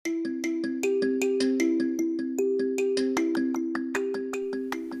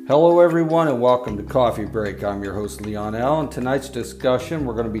Hello everyone and welcome to Coffee Break. I'm your host Leon L. In tonight's discussion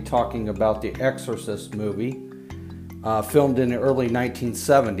we're going to be talking about the Exorcist movie, filmed in the early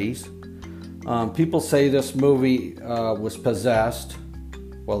 1970s. People say this movie was possessed.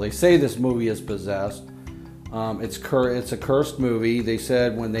 Well, they say this movie is possessed. It's a cursed movie. They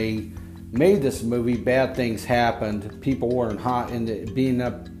said when they made this movie, bad things happened. People weren't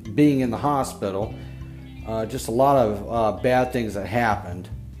being in the hospital. Just a lot of bad things that happened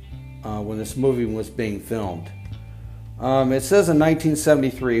when this movie was being filmed. It says in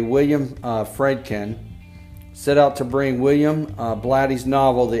 1973, William Friedkin set out to bring William Blatty's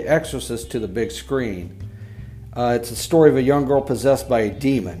novel The Exorcist to the big screen. It's a story of a young girl possessed by a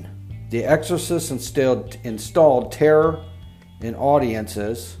demon. The Exorcist installed terror in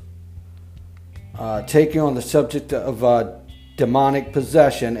audiences, taking on the subject of demonic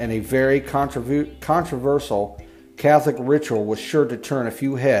possession, and a very controversial Catholic ritual was sure to turn a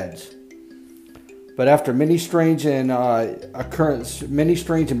few heads. But after many strange and bad occurrences,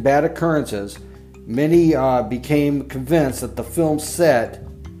 many became convinced that the film set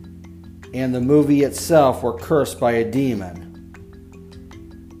and the movie itself were cursed by a demon.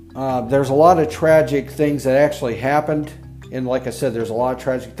 There's a lot of tragic things that actually happened, and like I said, there's a lot of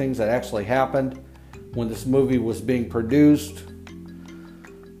tragic things that actually happened when this movie was being produced.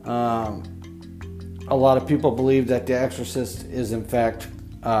 A lot of people believe that The Exorcist is in fact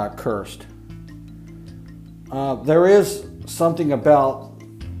cursed. There is something about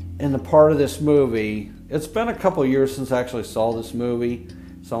in the part of this movie. It's been a couple years since I actually saw this movie,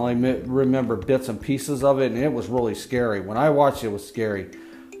 so I only remember bits and pieces of it, and it was really scary. When I watched it, it was scary.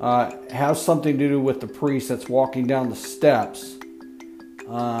 It has something to do with the priest that's walking down the steps.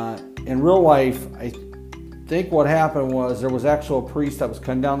 In real life, I think what happened was there was actually a priest that was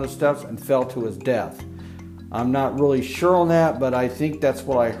coming down the steps and fell to his death. I'm not really sure on that, but I think that's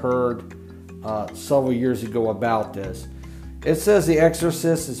what I heard several years ago about this. It says The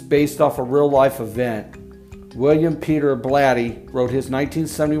Exorcist is based off a real-life event. William Peter Blatty wrote his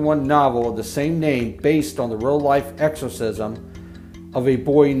 1971 novel of the same name based on the real-life exorcism of a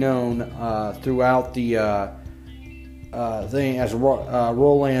boy known throughout the thing as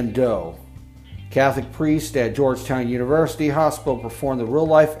Roland Doe. Catholic priest at Georgetown University Hospital performed the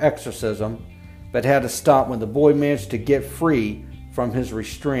real-life exorcism, but had to stop when the boy managed to get free from his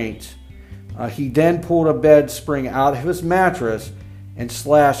restraints. He then pulled a bed spring out of his mattress and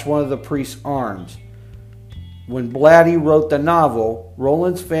slashed one of the priest's arms. When Blatty wrote the novel,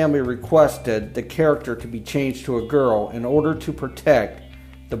 Roland's family requested the character to be changed to a girl in order to protect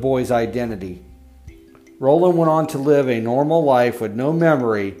the boy's identity. Roland went on to live a normal life with no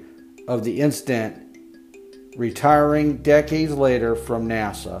memory of the incident, retiring decades later from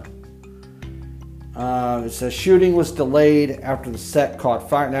NASA. It says shooting was delayed after the set caught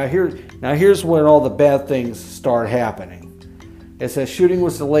fire. Now here's when all the bad things start happening. It says shooting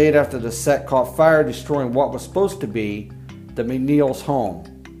was delayed after the set caught fire, destroying what was supposed to be the McNeil's home.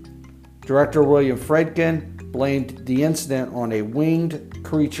 Director William Friedkin blamed the incident on a winged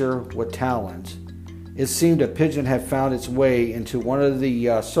creature with talons. It seemed a pigeon had found its way into one of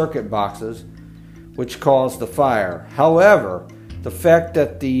the circuit boxes, which caused the fire. However, the fact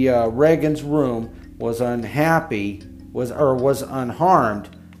that the Reagan's room was unharmed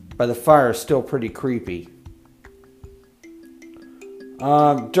by the fire is still pretty creepy.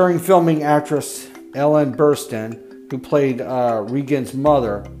 During filming, actress Ellen Burstyn, who played Regan's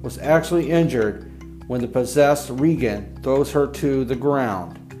mother, was actually injured when the possessed Regan throws her to the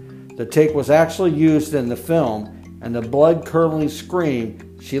ground. The take was actually used in the film, and the blood-curdling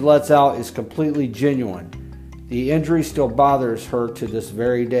scream she lets out is completely genuine. The injury still bothers her to this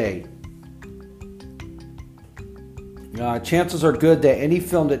very day. Chances are good that any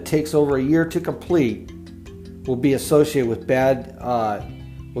film that takes over a year to complete will be associated with bad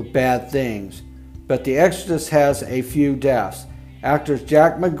things. But The Exorcist has a few deaths. Actors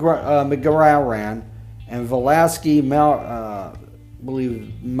Jack McGarran and Velasquez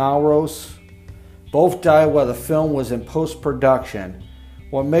Mauros both died while the film was in post-production.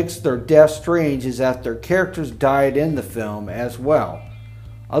 What makes their deaths strange is that their characters died in the film as well.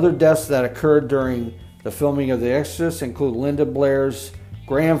 Other deaths that occurred during the filming of The Exorcist include Linda Blair's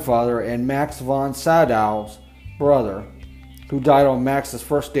grandfather and Max von Sydow's brother, who died on Max's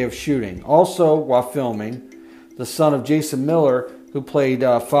first day of shooting. Also, while filming, the son of Jason Miller, who played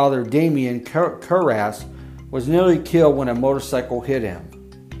Father Damien Karras, was nearly killed when a motorcycle hit him.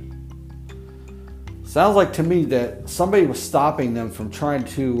 Sounds like to me that somebody was stopping them from trying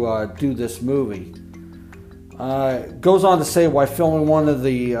to do this movie. Goes on to say, while filming one of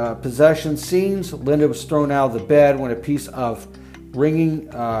the possession scenes, Linda was thrown out of the bed when a piece of rigging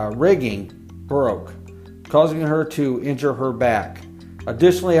broke, causing her to injure her back.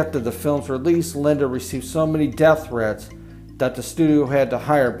 Additionally, after the film's release, Linda received so many death threats that the studio had to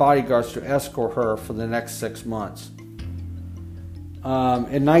hire bodyguards to escort her for the next 6 months.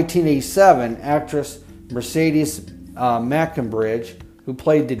 In 1987, actress Mercedes McCambridge, who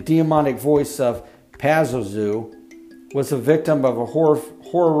played the demonic voice of Pazuzu, was a victim of a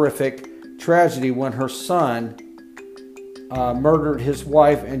horrific tragedy when her son murdered his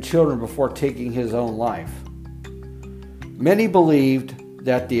wife and children before taking his own life. Many believed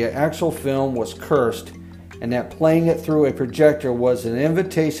that the actual film was cursed and that playing it through a projector was an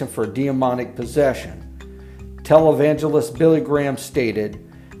invitation for demonic possession. Televangelist Billy Graham stated,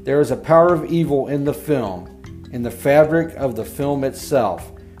 "There is a power of evil in the film, in the fabric of the film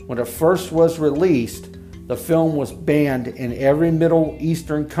itself. When it first was released, the film was banned in every Middle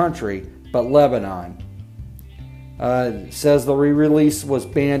Eastern country but Lebanon." It says the re-release was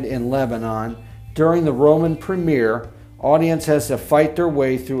banned in Lebanon. During the Roman premiere, audience has to fight their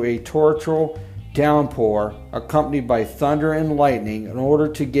way through a torrential downpour accompanied by thunder and lightning in order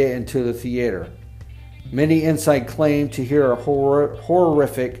to get into the theater. Many inside claim to hear a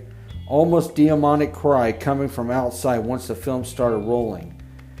horrific, almost demonic cry coming from outside once the film started rolling.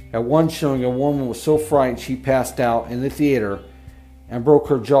 At one showing, a woman was so frightened she passed out in the theater and broke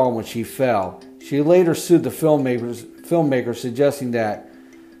her jaw when she fell. She later sued the filmmakers, suggesting that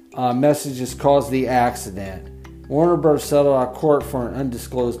messages caused the accident. Warner Bros. Settled out of court for an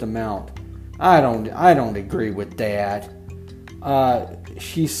undisclosed amount. I don't agree with that.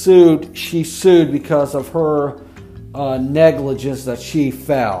 She sued because of her negligence that she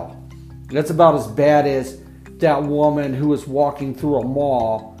fell. That's about as bad as that woman who was walking through a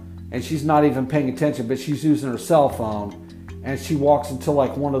mall and she's not even paying attention, but she's using her cell phone, and she walks into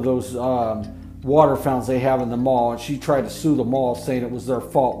like one of those water fountains they have in the mall, and she tried to sue the mall saying it was their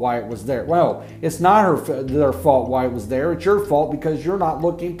fault why it was there. Well, it's not their fault why it was there. It's your fault because you're not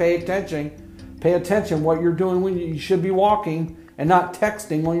looking. Pay attention what you're doing when you should be walking and not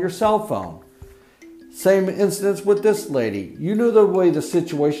texting on your cell phone. Same instance with this lady. You knew the way the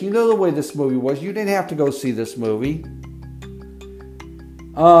situation, you know the way this movie was. You didn't have to go see this movie.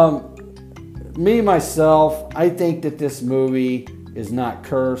 Me, myself, I think that this movie is not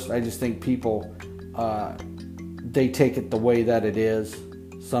cursed. I just think people, they take it the way that it is.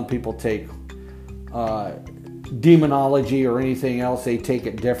 Some people take demonology or anything else, they take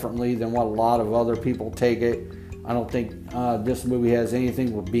it differently than what a lot of other people take it. I don't think this movie has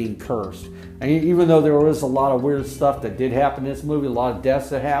anything with being cursed. And even though there was a lot of weird stuff that did happen in this movie, a lot of deaths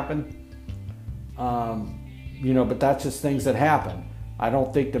that happened, but that's just things that happen. I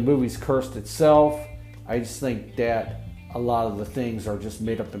don't think the movie's cursed itself. I just think that a lot of the things are just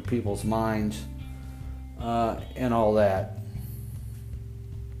made up in people's minds and all that.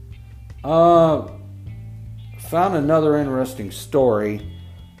 Found another interesting story.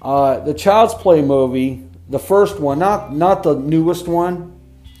 The Child's Play movie, the first one, not the newest one,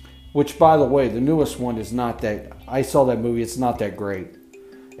 which, by the way, the newest one is not that. I saw that movie. It's not that great.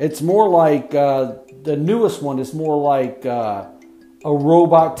 It's more like the newest one is more like a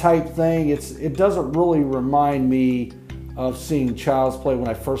robot type thing. It doesn't really remind me of seeing Child's Play when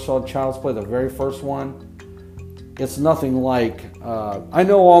I first saw Child's Play, the very first one. It's nothing like. I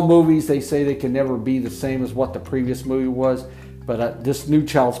know all movies, they say they can never be the same as what the previous movie was, but this new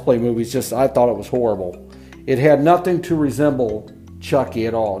Child's Play movie is just, I thought it was horrible. It had nothing to resemble Chucky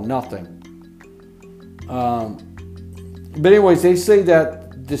at all, nothing. But anyways, they say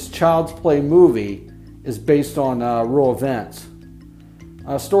that this Child's Play movie is based on real events.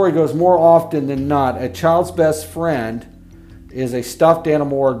 Story goes, more often than not, a child's best friend is a stuffed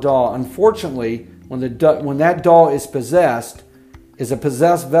animal or doll. Unfortunately, when that doll is a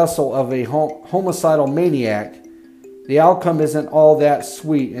possessed vessel of a homicidal maniac, the outcome isn't all that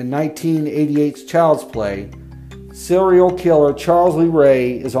sweet. In 1988's Child's Play, serial killer Charles Lee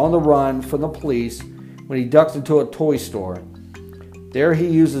Ray is on the run from the police when he ducks into a toy store. There he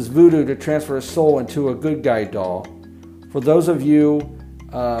uses voodoo to transfer his soul into a good guy doll. For those of you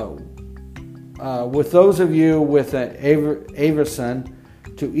with an aversion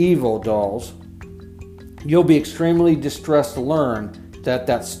to evil dolls, you'll be extremely distressed to learn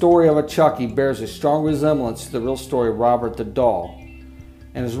that story of a Chucky bears a strong resemblance to the real story of Robert the Doll,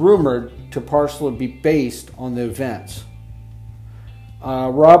 and is rumored to partially be based on the events.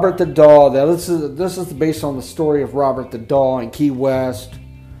 Robert the Doll. Now this is based on the story of Robert the Doll in Key West.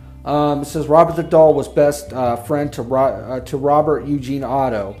 It says Robert the Doll was best friend to Robert Eugene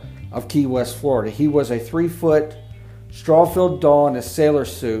Otto of Key West, Florida. He was a 3-foot straw-filled doll in a sailor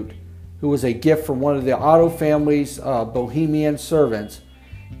suit who was a gift from one of the Otto family's Bohemian servants,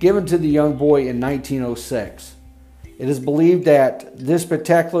 given to the young boy in 1906. It is believed that this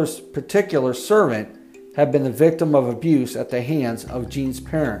particular servant had been the victim of abuse at the hands of Jean's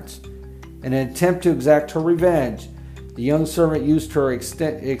parents. In an attempt to exact her revenge, the young servant used her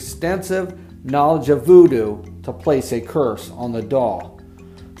extensive knowledge of voodoo to place a curse on the doll.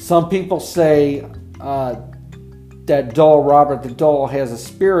 Some people say that doll, Robert the doll, has a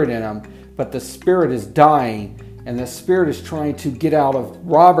spirit in him, but the spirit is dying, and the spirit is trying to get out of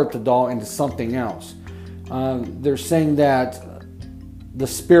Robert the doll into something else. They're saying that the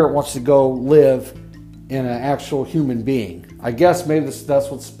spirit wants to go live in an actual human being. I guess maybe that's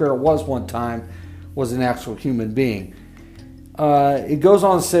what spirit was one time, was an actual human being. It goes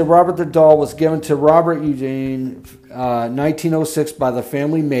on to say Robert the doll was given to Robert Eugene 1906 by the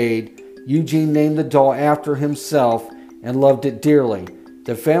family maid. Eugene named the doll after himself and loved it dearly.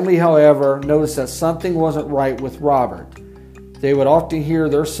 The family, however, noticed that something wasn't right with Robert. They would often hear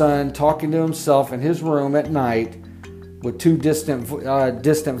their son talking to himself in his room at night with two distant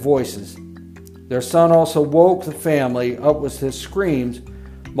voices. Their son also woke the family up with his screams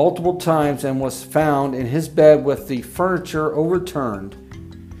multiple times and was found in his bed with the furniture overturned.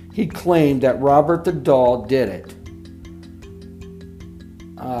 He claimed that Robert the doll did it.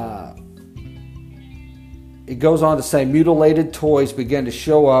 It goes on to say mutilated toys began to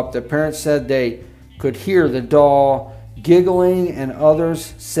show up. The parents said they could hear the doll giggling, and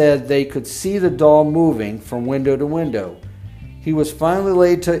others said they could see the doll moving from window to window. He was finally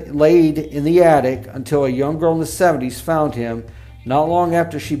laid in the attic until a young girl in the 70s found him not long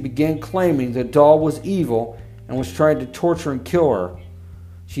after she began claiming the doll was evil and was trying to torture and kill her.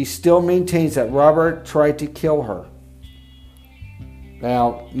 She still maintains that Robert tried to kill her.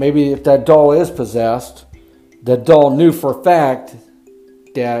 Now, maybe if that doll is possessed, that doll knew for a fact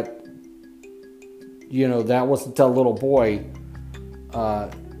that, that wasn't that little boy,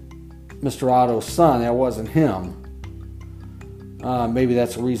 Mr. Otto's son. That wasn't him. Maybe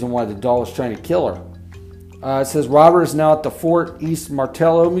that's the reason why the doll was trying to kill her. It says Robert is now at the Fort East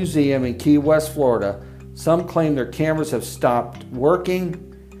Martello Museum in Key West, Florida. Some claim their cameras have stopped working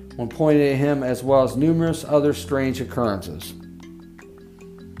when pointed at him, as well as numerous other strange occurrences.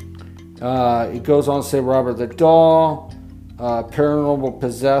 It goes on to say Robert the doll, paranormal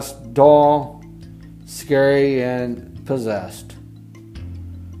possessed doll, scary and possessed.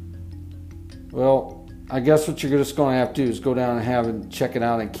 Well, I guess what you're just going to have to do is go down and check it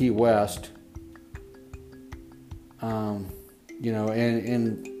out in Key West.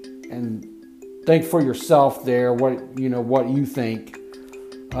 And think for yourself there what you think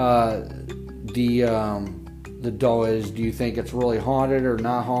the doll is. Do you think it's really haunted or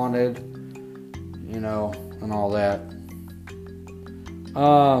not haunted? And all that.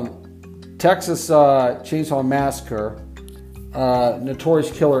 Texas Chainsaw Massacre, notorious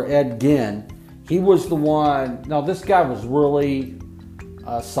killer Ed Gein. He was the one. Now this guy was really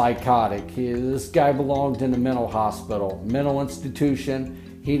psychotic. This guy belonged in a mental institution.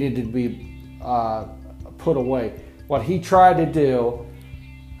 He needed to be put away. What he tried to do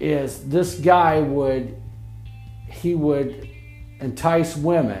is this guy would entice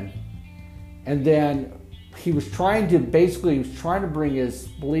women, and then he was trying to bring his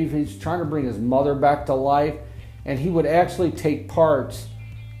mother back to life, and he would actually take parts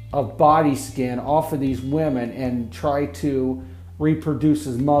of body skin off of these women and try to reproduce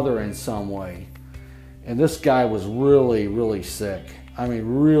his mother in some way. And this guy was really, really sick. I mean,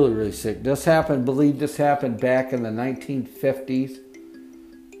 really, really sick. This happened back in the 1950s.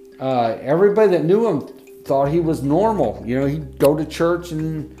 Everybody that knew him thought he was normal. He'd go to church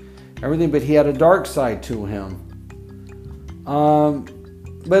and everything, but he had a dark side to him.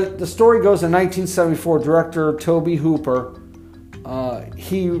 But the story goes in 1974, director Tobe Hooper,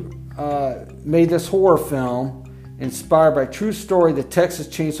 he made this horror film inspired by true story, the Texas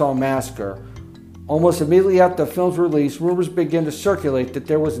Chainsaw Massacre. Almost immediately after the film's release, rumors began to circulate that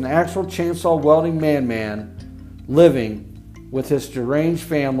there was an actual chainsaw welding man living with his deranged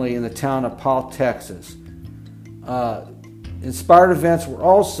family in the town of Powell, Texas. Inspired events were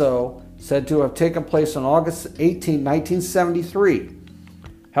also said to have taken place on August 18, 1973.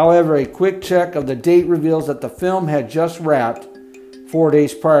 However, a quick check of the date reveals that the film had just wrapped 4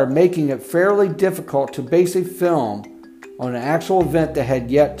 days prior, making it fairly difficult to base a film on an actual event that had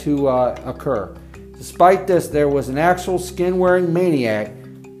yet to occur. Despite this, there was an actual skin-wearing maniac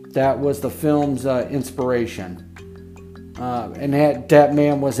that was the film's inspiration. And that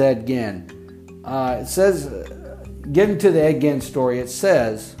man was Ed Gein. It says, getting to the Ed Gein story, it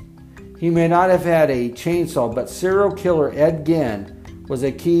says, he may not have had a chainsaw, but serial killer Ed Gein was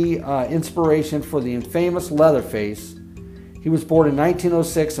a key inspiration for the infamous Leatherface. He was born in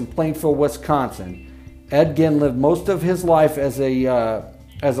 1906 in Plainfield, Wisconsin. Ed Gein lived most of his life as a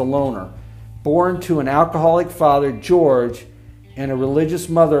loner. Born to an alcoholic father, George, and a religious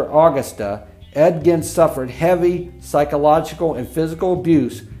mother, Augusta, Ed Gein suffered heavy psychological and physical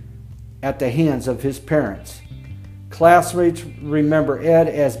abuse at the hands of his parents. Classmates remember Ed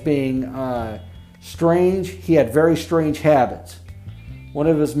as being strange. He had very strange habits. One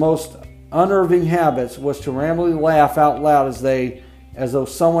of his most unnerving habits was to randomly laugh out loud as though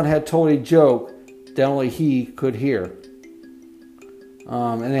someone had told a joke that only he could hear.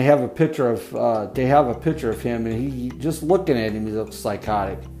 And they have a picture of him, and he just looking at him, he looks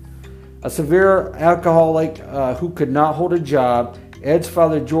psychotic. A severe alcoholic who could not hold a job, Ed's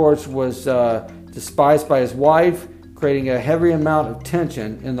father George was despised by his wife, creating a heavy amount of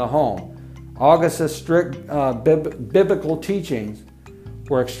tension in the home. Augusta's strict biblical teachings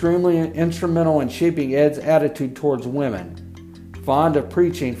were extremely instrumental in shaping Ed's attitude towards women. Fond of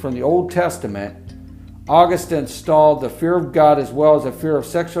preaching from the Old Testament, Augusta installed the fear of God as well as a fear of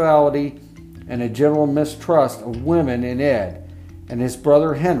sexuality and a general mistrust of women in Ed and his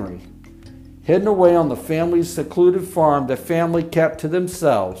brother Henry. Hidden away on the family's secluded farm the family kept to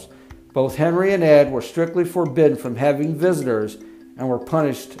themselves, both Henry and Ed were strictly forbidden from having visitors and were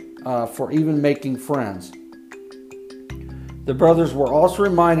punished for even making friends. The brothers were also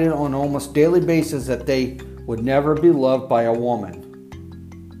reminded on an almost daily basis that they would never be loved by a woman.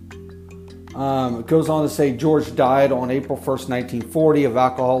 It goes on to say George died on April 1st, 1940 of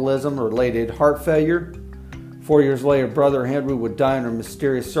alcoholism-related heart failure. 4 years later, brother Henry would die under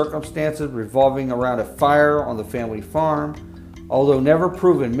mysterious circumstances revolving around a fire on the family farm. Although never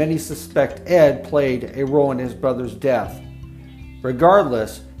proven, many suspect Ed played a role in his brother's death.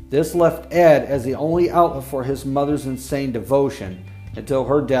 Regardless, this left Ed as the only outlet for his mother's insane devotion until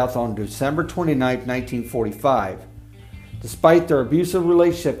her death on December 29, 1945. Despite their abusive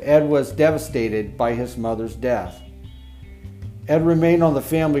relationship, Ed was devastated by his mother's death. Ed remained on the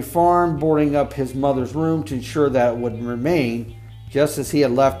family farm, boarding up his mother's room to ensure that it would remain just as he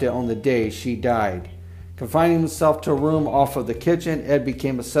had left it on the day she died. Confining himself to a room off of the kitchen, Ed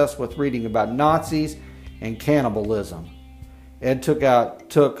became obsessed with reading about Nazis and cannibalism. Ed took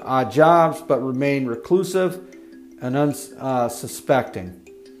odd jobs but remained reclusive and unsuspecting.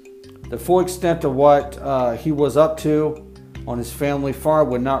 The full extent of what he was up to on his family farm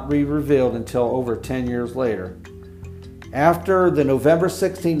would not be revealed until over 10 years later. After the November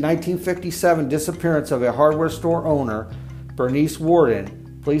 16, 1957 disappearance of a hardware store owner, Bernice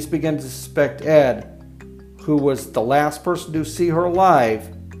Worden, police began to suspect Ed, who was the last person to see her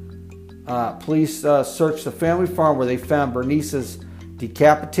alive. Police searched the family farm where they found Bernice's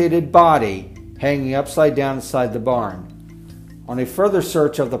decapitated body hanging upside down inside the barn. On a further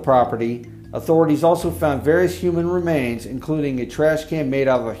search of the property, authorities also found various human remains, including a trash can made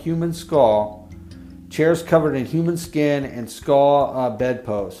out of a human skull, chairs covered in human skin, and skull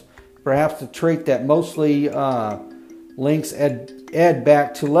bedposts. Perhaps the trait that mostly links Ed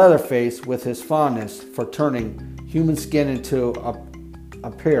back to Leatherface with his fondness for turning human skin into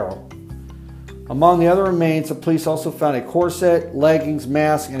apparel. Among the other remains, the police also found a corset, leggings,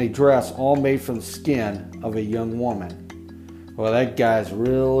 mask, and a dress, all made from the skin of a young woman. Well, that guy's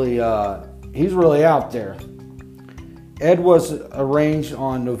really, he's really out there. Ed was arraigned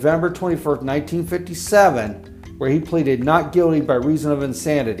on November 21st, 1957, where he pleaded not guilty by reason of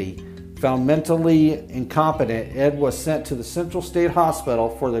insanity. Found mentally incompetent, Ed was sent to the Central State Hospital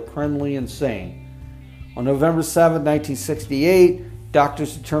for the criminally insane. On November 7, 1968,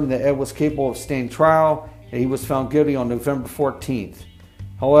 doctors determined that Ed was capable of staying trial, and he was found guilty on November 14th.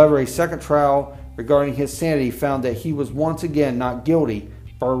 However, a second trial regarding his sanity found that he was once again not guilty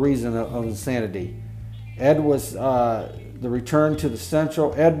by reason of insanity. Ed was to return to the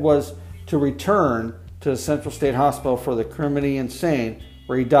Central State Hospital for the criminally insane,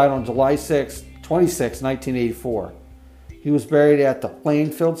 where he died on July 26, 1984. He was buried at the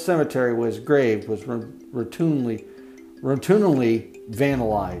Plainfield Cemetery, where his grave was routinely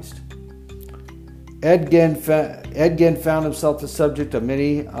vandalized. Ed Gein found himself the subject of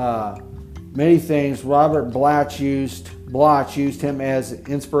many things. Robert Bloch used him as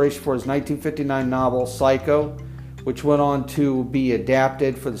inspiration for his 1959 novel Psycho, which went on to be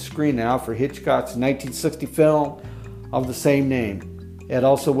adapted for the screen and Alfred Hitchcock's 1960 film of the same name. Ed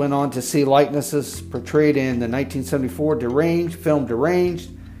also went on to see likenesses portrayed in the 1974 Deranged,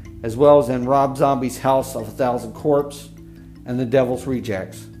 as well as in Rob Zombie's House of a Thousand Corpses and The Devil's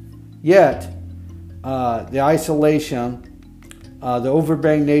Rejects. Yet, the isolation, the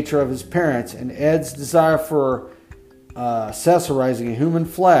overbearing nature of his parents, and Ed's desire for accessorizing a human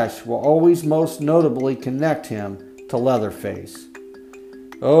flesh will always most notably connect him to Leatherface.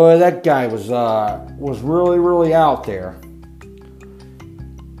 Oh, that guy was really, really out there.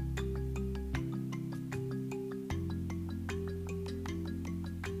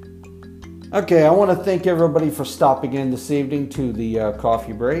 Okay, I want to thank everybody for stopping in this evening to the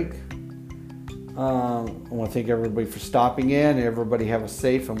coffee break. I want to thank everybody for stopping in. Everybody have a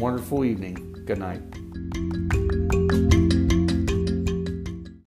safe and wonderful evening. Good night.